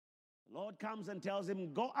The Lord comes and tells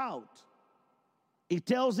him, go out. He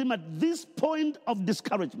tells him at this point of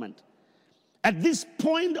discouragement, at this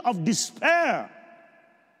point of despair,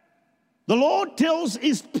 the Lord tells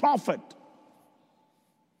his prophet,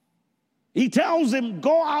 he tells him,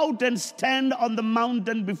 go out and stand on the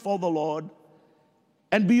mountain before the Lord.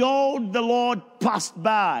 And behold, the Lord passed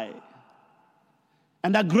by.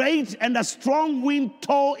 And a great and a strong wind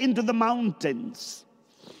tore into the mountains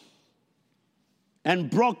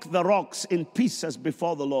and broke the rocks in pieces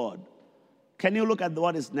before the Lord. Can you look at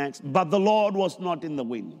what is next? But the Lord was not in the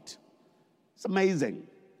wind. It's amazing.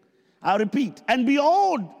 I repeat. And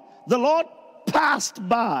behold, the Lord passed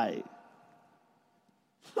by.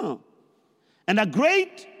 And a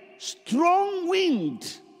great, strong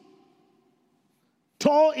wind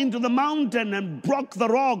tore into the mountain and broke the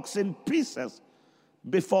rocks in pieces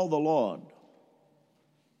before the Lord.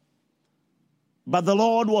 But the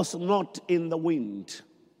Lord was not in the wind.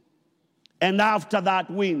 And after that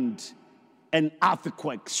wind, an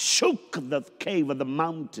earthquake shook the cave of the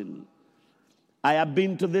mountain. I have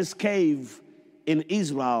been to this cave in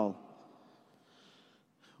Israel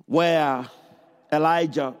where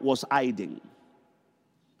Elijah was hiding.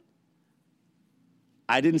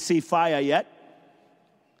 I didn't see fire yet.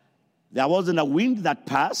 There wasn't a wind that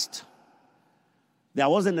passed. There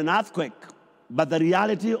wasn't an earthquake. But the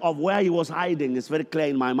reality of where he was hiding is very clear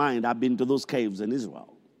in my mind. I've been to those caves in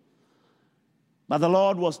Israel. But the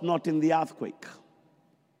Lord was not in the earthquake.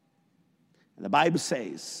 And the Bible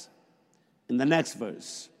says in the next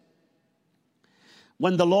verse,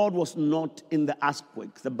 when the Lord was not in the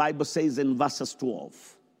earthquake, the Bible says in verses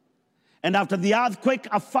 12, and after the earthquake,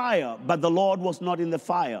 a fire, but the Lord was not in the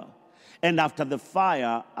fire. And after the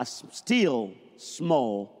fire, a still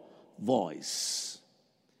small voice.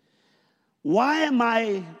 Why am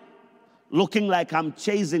I looking like I'm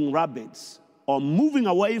chasing rabbits or moving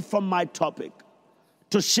away from my topic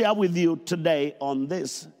to share with you today on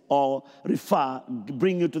this or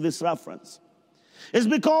bring you to this reference? It's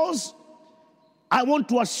because I want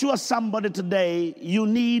to assure somebody today you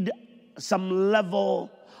need some level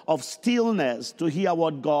of stillness to hear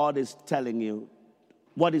what God is telling you,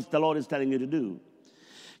 the Lord is telling you to do.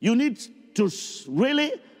 You need to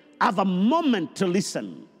really have a moment to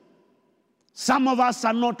listen. Some of us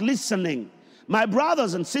are not listening. My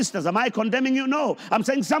brothers and sisters, am I condemning you? No. I'm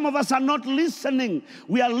saying some of us are not listening.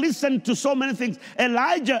 We are listening to so many things.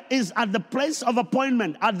 Elijah is at the place of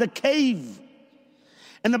appointment, at the cave.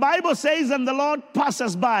 And the Bible says, and the Lord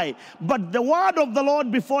passes by. But the word of the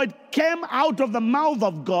Lord, before it came out of the mouth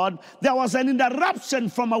of God, there was an interruption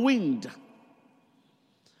from a wind.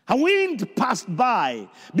 A wind passed by.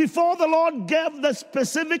 Before the Lord gave the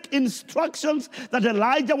specific instructions that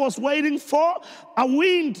Elijah was waiting for, a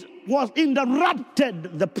wind was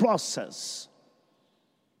interrupted the process.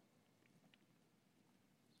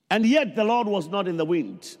 And yet the Lord was not in the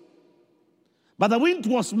wind. But the wind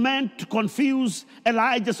was meant to confuse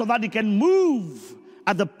Elijah so that he can move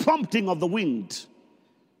at the prompting of the wind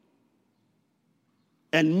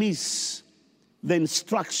and miss the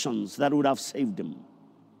instructions that would have saved him,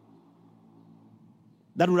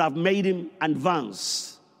 that would have made him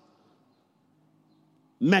advance,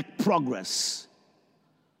 make progress.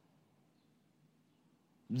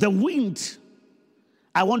 The wind,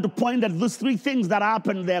 I want to point at those three things that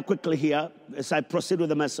happened there quickly here as I proceed with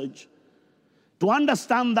the message. To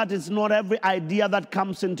understand that it's not every idea that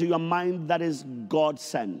comes into your mind that is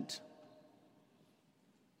God-sent.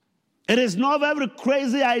 It is not every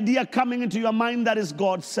crazy idea coming into your mind that is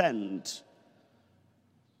God-sent.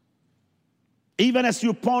 Even as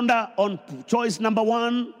you ponder on choice number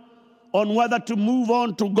one, on whether to move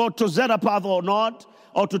on to go to Zarephath or not,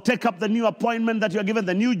 or to take up the new appointment that you're given,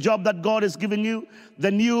 the new job that God is giving you, the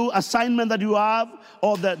new assignment that you have,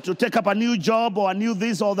 or to take up a new job or a new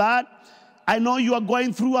this or that. I know you are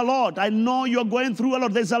going through a lot. I know you're going through a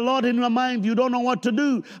lot. There's a lot in your mind. You don't know what to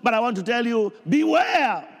do. But I want to tell you,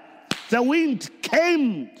 beware. The wind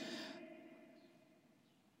came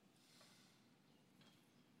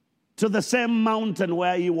to the same mountain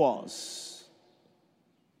where he was.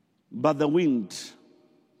 But the wind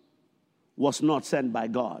was not sent by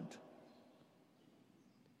God.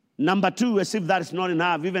 Number two, as if that is not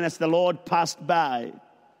enough, even as the Lord passed by,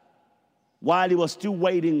 while he was still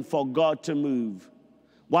waiting for God to move,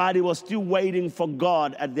 while he was still waiting for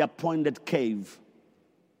God at the appointed cave,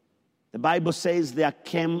 the Bible says there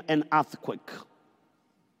came an earthquake.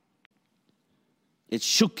 It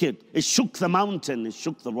shook the mountain, it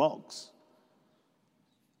shook the rocks.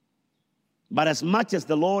 But as much as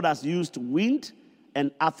the Lord has used wind and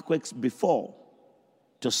earthquakes before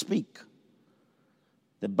to speak,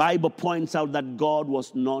 The Bible points out that God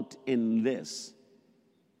was not in this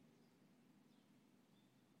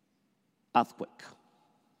earthquake.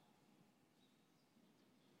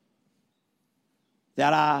 There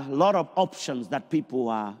are a lot of options that people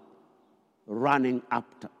are running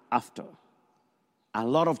after. A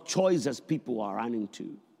lot of choices people are running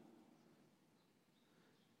to.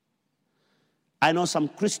 I know some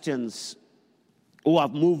Christians who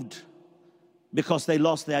have moved because they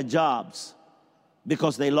lost their jobs,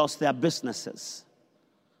 because they lost their businesses,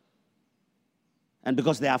 and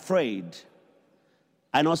because they are afraid.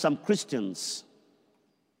 I know some Christians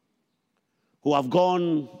who have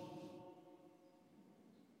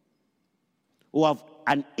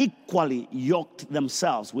unequally yoked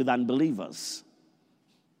themselves with unbelievers.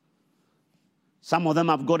 Some of them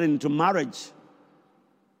have gotten into marriage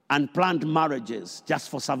and planned marriages just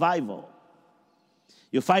for survival.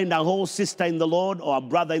 You find a whole sister in the Lord or a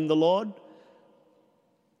brother in the Lord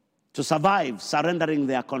to survive, surrendering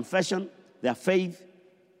their confession, their faith,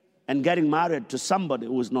 and getting married to somebody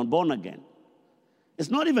who is not born again. It's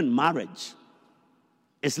not even marriage.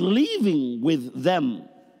 It's living with them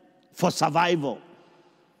for survival.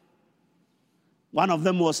 One of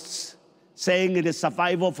them was saying it is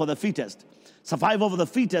survival for the fittest. Survival for the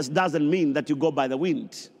fittest doesn't mean that you go by the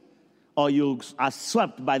wind or you are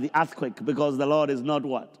swept by the earthquake, because the Lord is not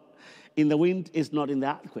what? In the wind, is not in the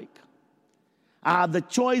earthquake. Are the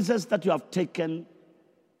choices that you have taken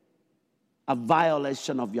a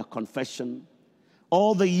violation of your confession?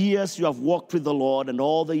 All the years you have walked with the Lord and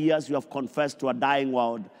all the years you have confessed to a dying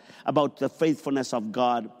world about the faithfulness of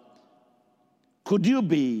God, could you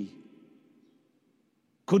be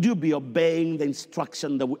obeying the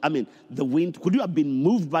instruction, the wind? Could you have been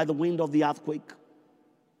moved by the wind of the earthquake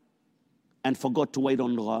and forgot to wait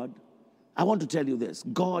on God? I want to tell you this.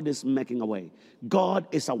 God is making a way. God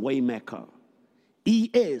is a way maker. He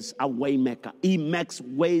is a way maker. He makes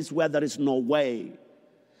ways where there is no way.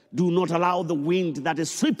 Do not allow the wind that is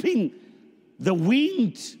sweeping, the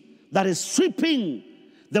wind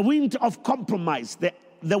of compromise,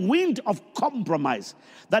 the wind of compromise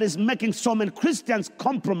that is making so many Christians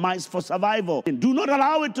compromise for survival. Do not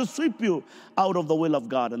allow it to sweep you out of the will of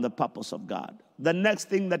God and the purpose of God. The next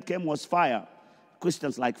thing that came was fire.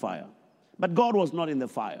 Christians like fire. But God was not in the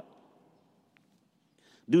fire.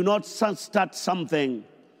 Do not start something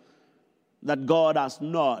that God has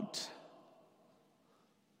not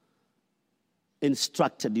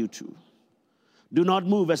instructed you to. Do not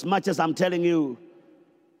move. As much as I'm telling you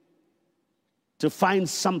to find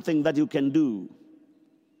something that you can do,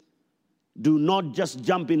 do not just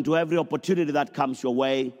jump into every opportunity that comes your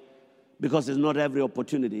way, because it's not every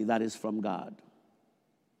opportunity that is from God.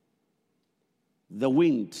 The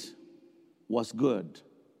wind was good,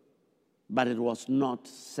 but it was not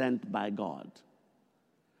sent by God.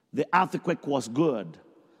 The earthquake was good,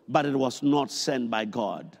 but it was not sent by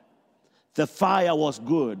God. The fire was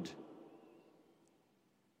good,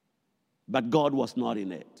 but God was not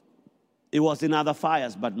in it. It was in other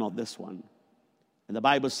fires, but not this one. And the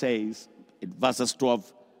Bible says, in verses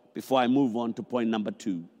 12, before I move on to point number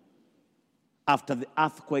 2, after the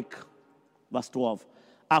earthquake, verse 12,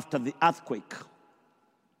 after the earthquake,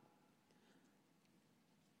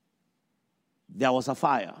 there was a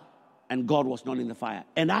fire, and God was not in the fire.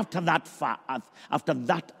 And after that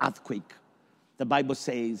earthquake, the Bible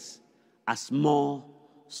says, a still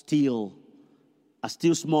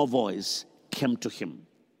small voice came to him.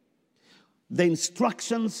 The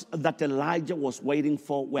instructions that Elijah was waiting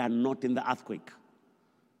for were not in the earthquake.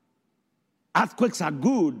 Earthquakes are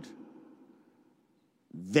good.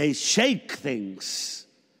 They shake things,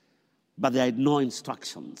 but they had no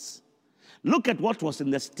instructions. Look at what was in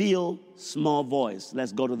the still small voice.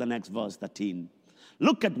 Let's go to the next verse, 13.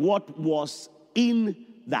 Look at what was in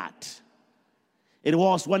that. It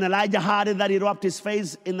was when Elijah heard it that he wrapped his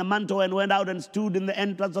face in the mantle and went out and stood in the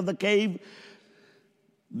entrance of the cave.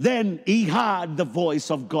 Then he heard the voice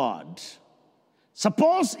of God.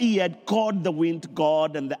 Suppose he had called the wind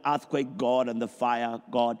God and the earthquake God and the fire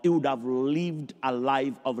God, he would have lived a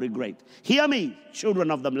life of regret. Hear me,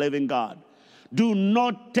 children of the living God. Do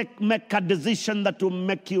not make a decision that will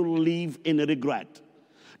make you live in regret.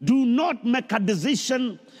 Do not make a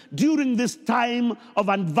decision during this time of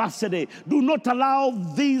adversity. Do not allow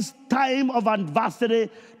this time of adversity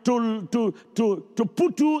to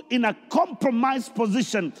put you in a compromised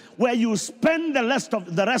position where you spend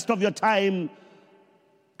the rest of your time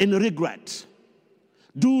in regret.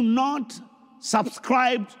 Do not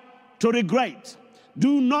subscribe to regret.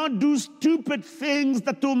 Do not do stupid things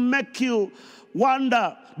that will make you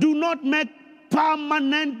wonder. Do not make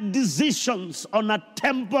permanent decisions on a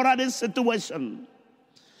temporary situation.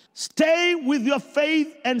 Stay with your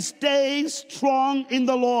faith and stay strong in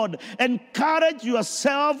the Lord. Encourage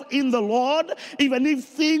yourself in the Lord, even if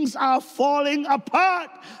things are falling apart.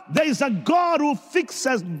 There is a God who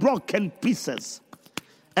fixes broken pieces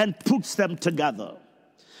and puts them together.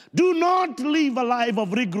 Do not live a life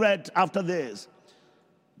of regret after this.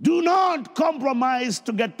 Do not compromise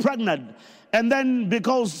to get pregnant. And then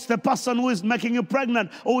because the person who is making you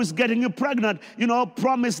pregnant, or is getting you pregnant,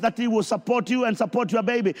 promise that he will support you and support your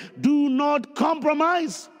baby. Do not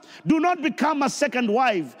compromise. Do not become a second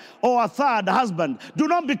wife or a third husband. Do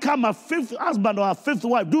not become a fifth husband or a fifth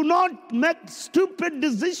wife. Do not make stupid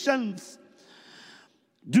decisions.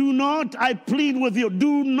 Do not, I plead with you,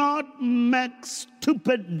 do not make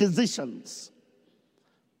stupid decisions.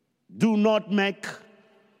 Do not make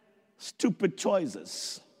stupid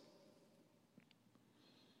choices.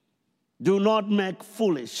 Do not make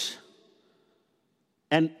foolish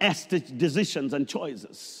and hasty decisions and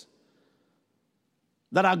choices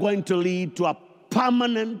that are going to lead to a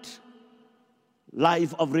permanent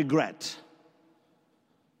life of regret.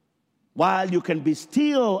 While you can be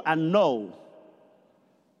still and know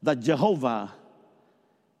that Jehovah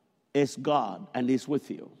is God and is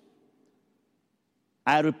with you.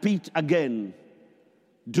 I repeat again,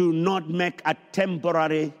 do not make a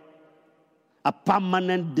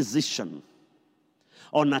permanent decision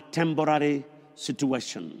on a temporary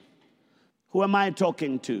situation. Who am I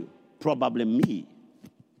talking to? Probably me,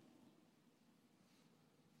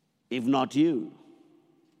 if not you.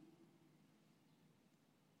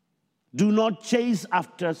 Do not chase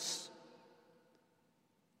after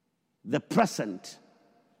the present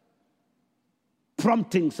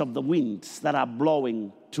promptings of the winds that are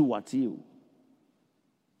blowing towards you,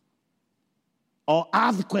 or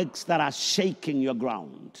earthquakes that are shaking your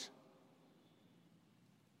ground,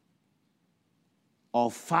 or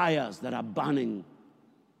fires that are burning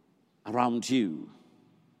around you.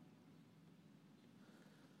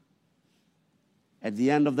 At the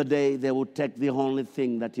end of the day, they will take the only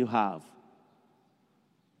thing that you have,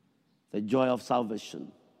 the joy of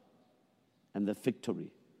salvation and the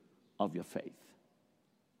victory of your faith.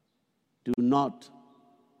 Do not,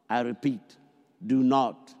 I repeat, do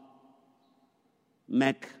not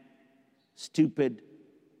make stupid,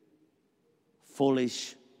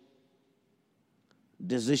 foolish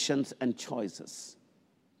decisions and choices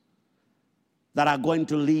that are going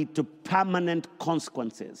to lead to permanent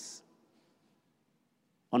consequences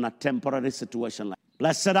on a temporary situation like that.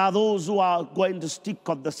 Blessed are those who are going to stick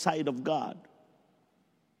on the side of God.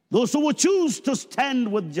 Those who will choose to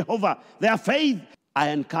stand with Jehovah, their faith. I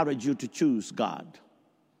encourage you to choose God.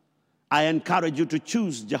 I encourage you to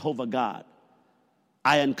choose Jehovah God.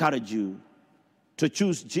 I encourage you to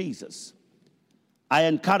choose Jesus. I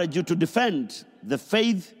encourage you to defend the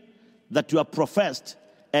faith that you have professed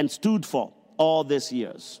and stood for all these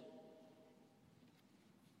years.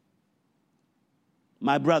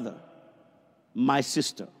 My brother, my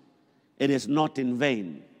sister, it is not in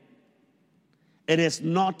vain. It is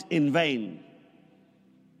not in vain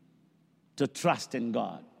to trust in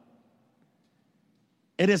God.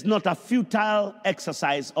 It is not a futile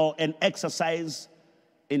exercise or an exercise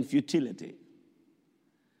in futility.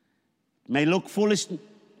 It may look foolish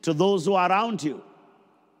to those who are around you.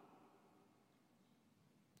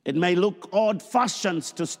 It may look odd-fashioned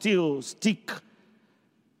to still stick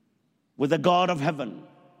with the God of heaven.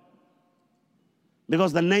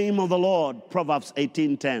 Because the name of the Lord, Proverbs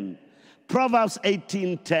 18:10. Proverbs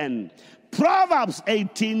 18:10. Proverbs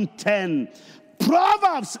 18:10.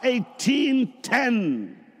 Proverbs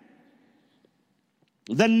 18:10.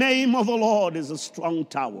 The name of the Lord is a strong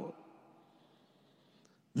tower.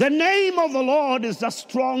 The name of the Lord is a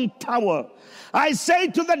strong tower. I say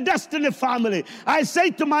to the Destiny family, I say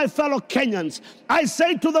to my fellow Kenyans, I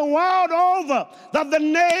say to the world over, that the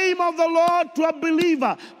name of the Lord to a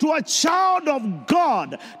believer, to a child of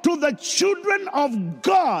God, to the children of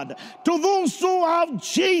God, to those who have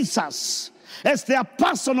Jesus as their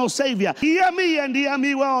personal Savior. Hear me and hear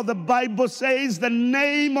me well. The Bible says the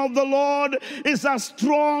name of the Lord is a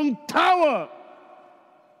strong tower.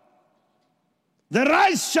 The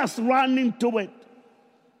righteous run into it.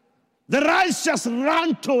 The righteous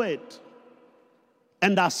run to it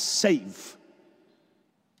and are safe.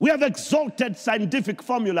 We have exalted scientific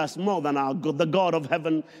formulas more than our God, the God of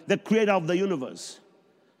heaven, the creator of the universe.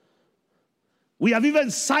 We have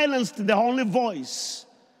even silenced the only voice.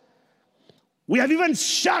 We have even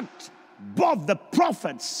shut both the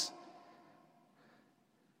prophets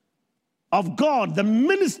of God. The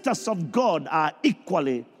ministers of God are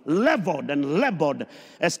equally leveled and labeled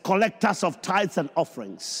as collectors of tithes and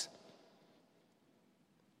offerings.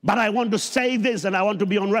 But I want to say this, and I want to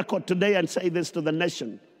be on record today and say this to the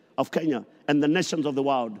nation of Kenya and the nations of the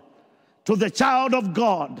world. To the child of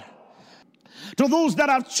God, to those that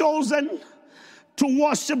have chosen to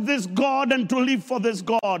worship this God and to live for this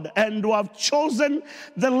God, and who have chosen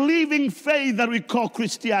the living faith that we call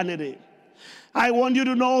Christianity. I want you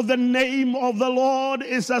to know the name of the Lord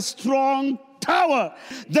is a strong tower.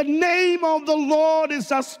 The name of the Lord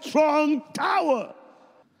is a strong tower.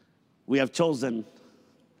 We have chosen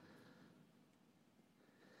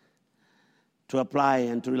to apply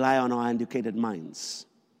and to rely on our educated minds.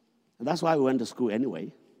 And that's why we went to school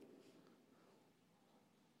anyway.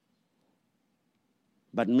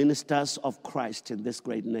 But ministers of Christ in this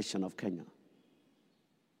great nation of Kenya,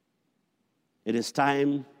 it is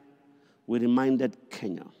time we reminded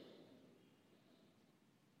Kenya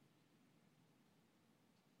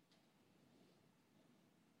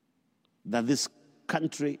that this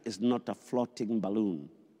country is not a floating balloon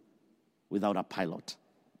without a pilot.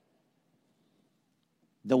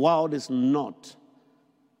 The world is not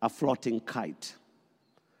a floating kite.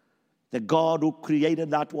 The God who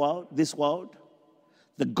created that world, this world,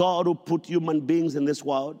 the God who put human beings in this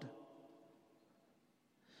world,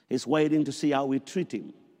 is waiting to see how we treat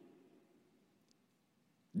him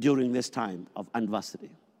during this time of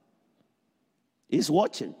adversity. He's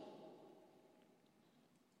watching.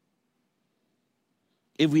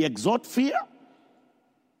 If we exhort fear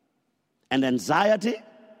and anxiety,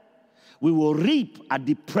 we will reap a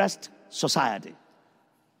depressed society.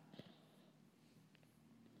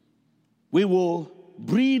 We will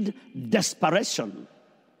breed desperation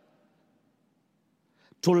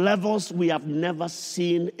to levels we have never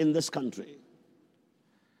seen in this country.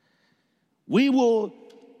 We will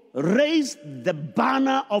raise the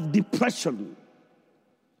banner of depression.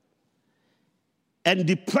 And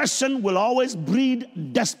depression will always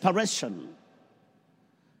breed desperation.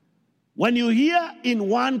 When you hear in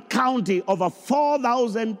one county over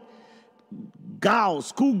 4,000 girls,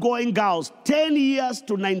 school-going girls, 10 years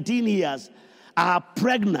to 19 years, are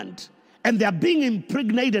pregnant, and they're being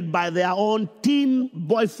impregnated by their own teen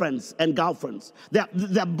boyfriends and girlfriends, their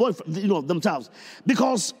boyfriends, themselves,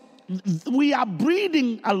 because we are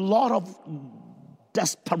breeding a lot of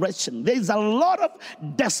desperation. There's a lot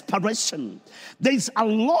of desperation. There's a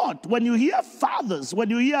lot. When you hear fathers, when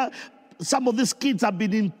you hear some of these kids have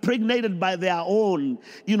been impregnated by their own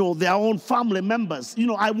family members.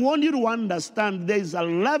 I want you to understand there's a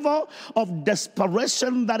level of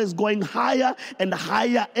desperation that is going higher and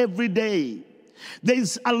higher every day.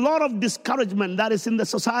 There's a lot of discouragement that is in the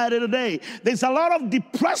society today. There's a lot of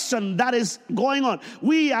depression that is going on.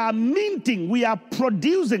 We are minting, we are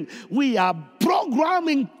producing, we are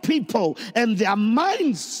programming people and their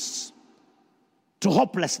minds to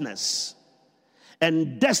hopelessness.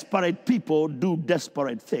 And desperate people do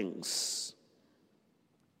desperate things.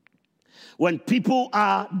 When people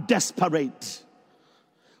are desperate,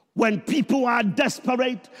 when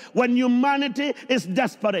humanity is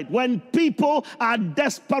desperate, when people are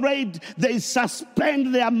desperate, they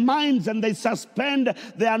suspend their minds and they suspend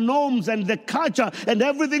their norms and the culture and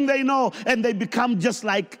everything they know, and they become just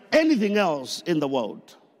like anything else in the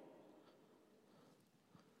world.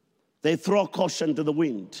 They throw caution to the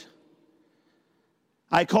wind.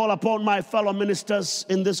 I call upon my fellow ministers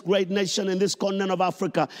in this great nation, in this continent of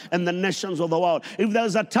Africa, and the nations of the world. If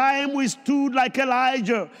there's a time we stood like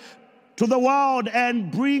Elijah to the world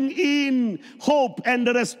and bring in hope and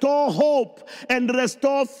restore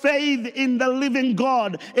faith in the living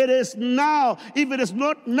God, it is now. If it is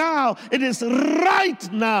not now, it is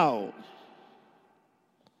right now.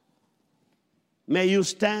 May you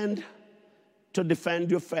stand to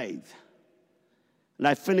defend your faith. And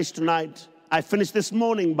I finish this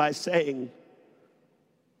morning by saying,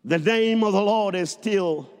 the name of the Lord is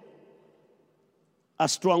still a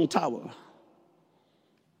strong tower.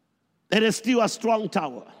 It is still a strong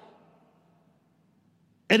tower.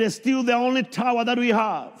 It is still the only tower that we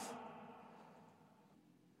have.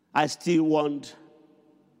 I still want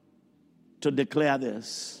to declare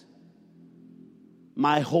this.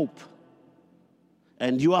 My hope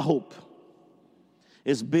and your hope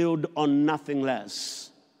is built on nothing less,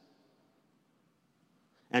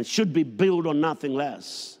 and should be built on nothing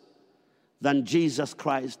less than Jesus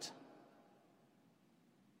Christ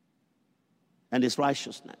and his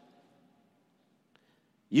righteousness.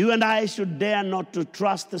 You and I should dare not to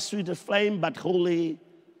trust the sweetest flame, but wholly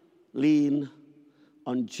lean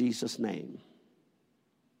on Jesus' name.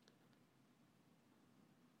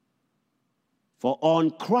 For on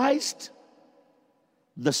Christ,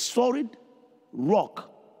 the solid rock,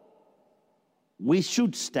 we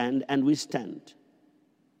should stand, and we stand.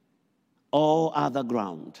 All other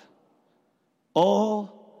ground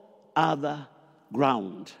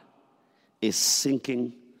is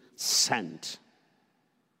sinking sand.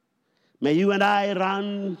 May you and I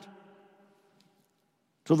run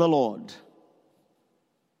to the Lord.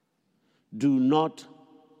 Do not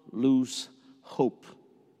lose hope.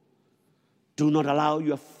 Do not allow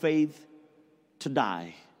your faith to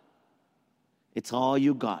die. It's all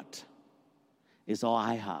you got. It's all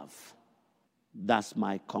I have. That's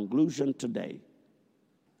my conclusion today.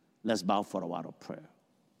 Let's bow for a word of prayer.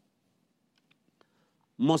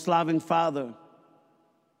 Most loving Father,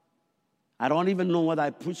 I don't even know whether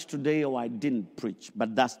I preached today or I didn't preach,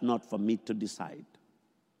 but that's not for me to decide.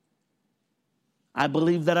 I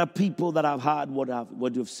believe there are people that have heard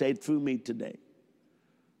what you've said through me today.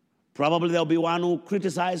 Probably there'll be one who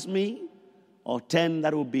criticized me, or 10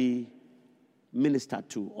 that will be ministered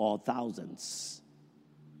to, or thousands.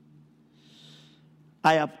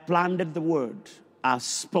 I have planted the word. I've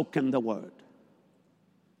spoken the word.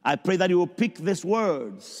 I pray that you will pick these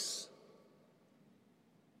words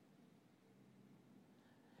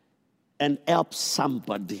and help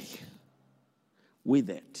somebody with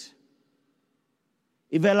it.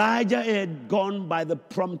 If Elijah had gone by the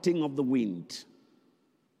prompting of the wind,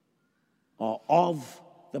 or of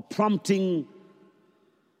the prompting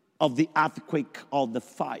of the earthquake or the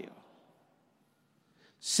fire,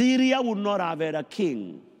 Syria would not have had a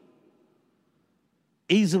king.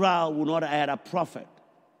 Israel would not have had a prophet.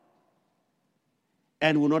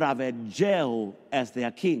 And would not have had Jehu as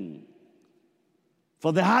their king.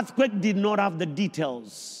 For the earthquake did not have the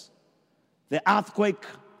details. The earthquake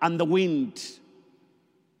and the wind,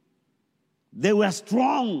 they were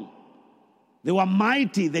strong. They were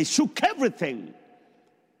mighty. They shook everything.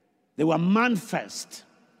 They were manifest.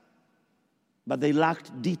 But they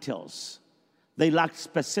lacked details. They lacked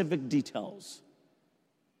specific details.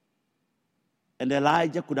 And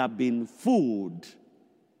Elijah could have been fooled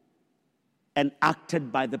and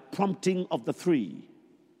acted by the prompting of the three.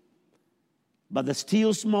 But the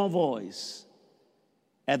still small voice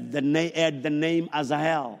at the name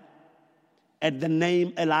Azael, at the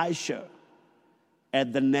name Elisha,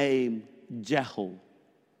 at the name Jehu.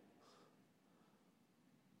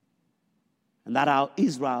 And that's how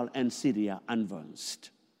Israel and Syria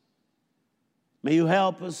advanced. May you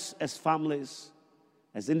help us as families,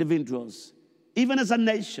 as individuals, even as a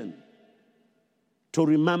nation, to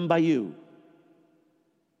remember you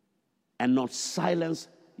and not silence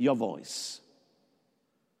your voice.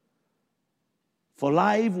 For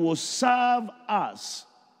life will serve us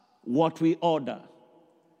what we order.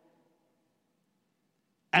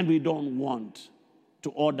 And we don't want to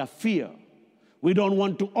order fear. We don't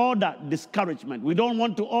want to order discouragement. We don't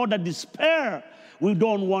want to order despair. We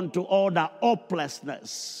don't want to order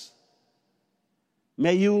hopelessness.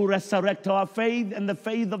 May you resurrect our faith and the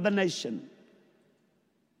faith of the nation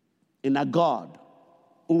in a God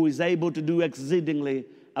who is able to do exceedingly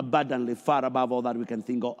abundantly far above all that we can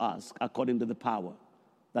think or ask, according to the power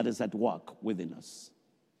that is at work within us.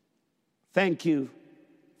 Thank you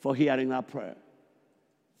for hearing our prayer.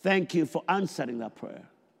 Thank you for answering that prayer.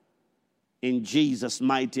 In Jesus'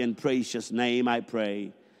 mighty and precious name I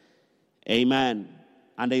pray. Amen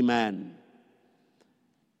and amen.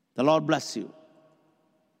 The Lord bless you.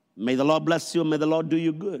 May the Lord bless you. May the Lord do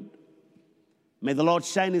you good. May the Lord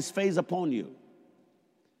shine his face upon you.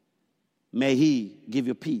 May he give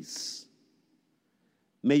you peace.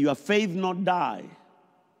 May your faith not die.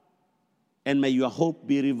 And may your hope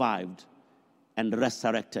be revived and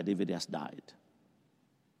resurrected if it has died.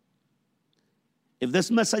 If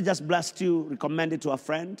this message has blessed you, recommend it to a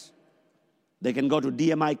friend. They can go to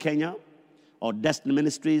DMI Kenya or Destiny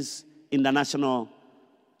Ministries International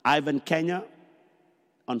Ivan Kenya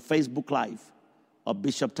on Facebook Live, or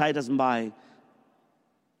Bishop Titus Mbai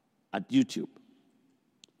at YouTube.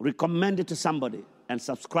 Recommend it to somebody and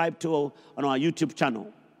subscribe to on our YouTube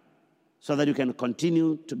channel so that you can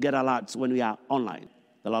continue to get alerts when we are online.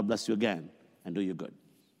 The Lord bless you again and do you good.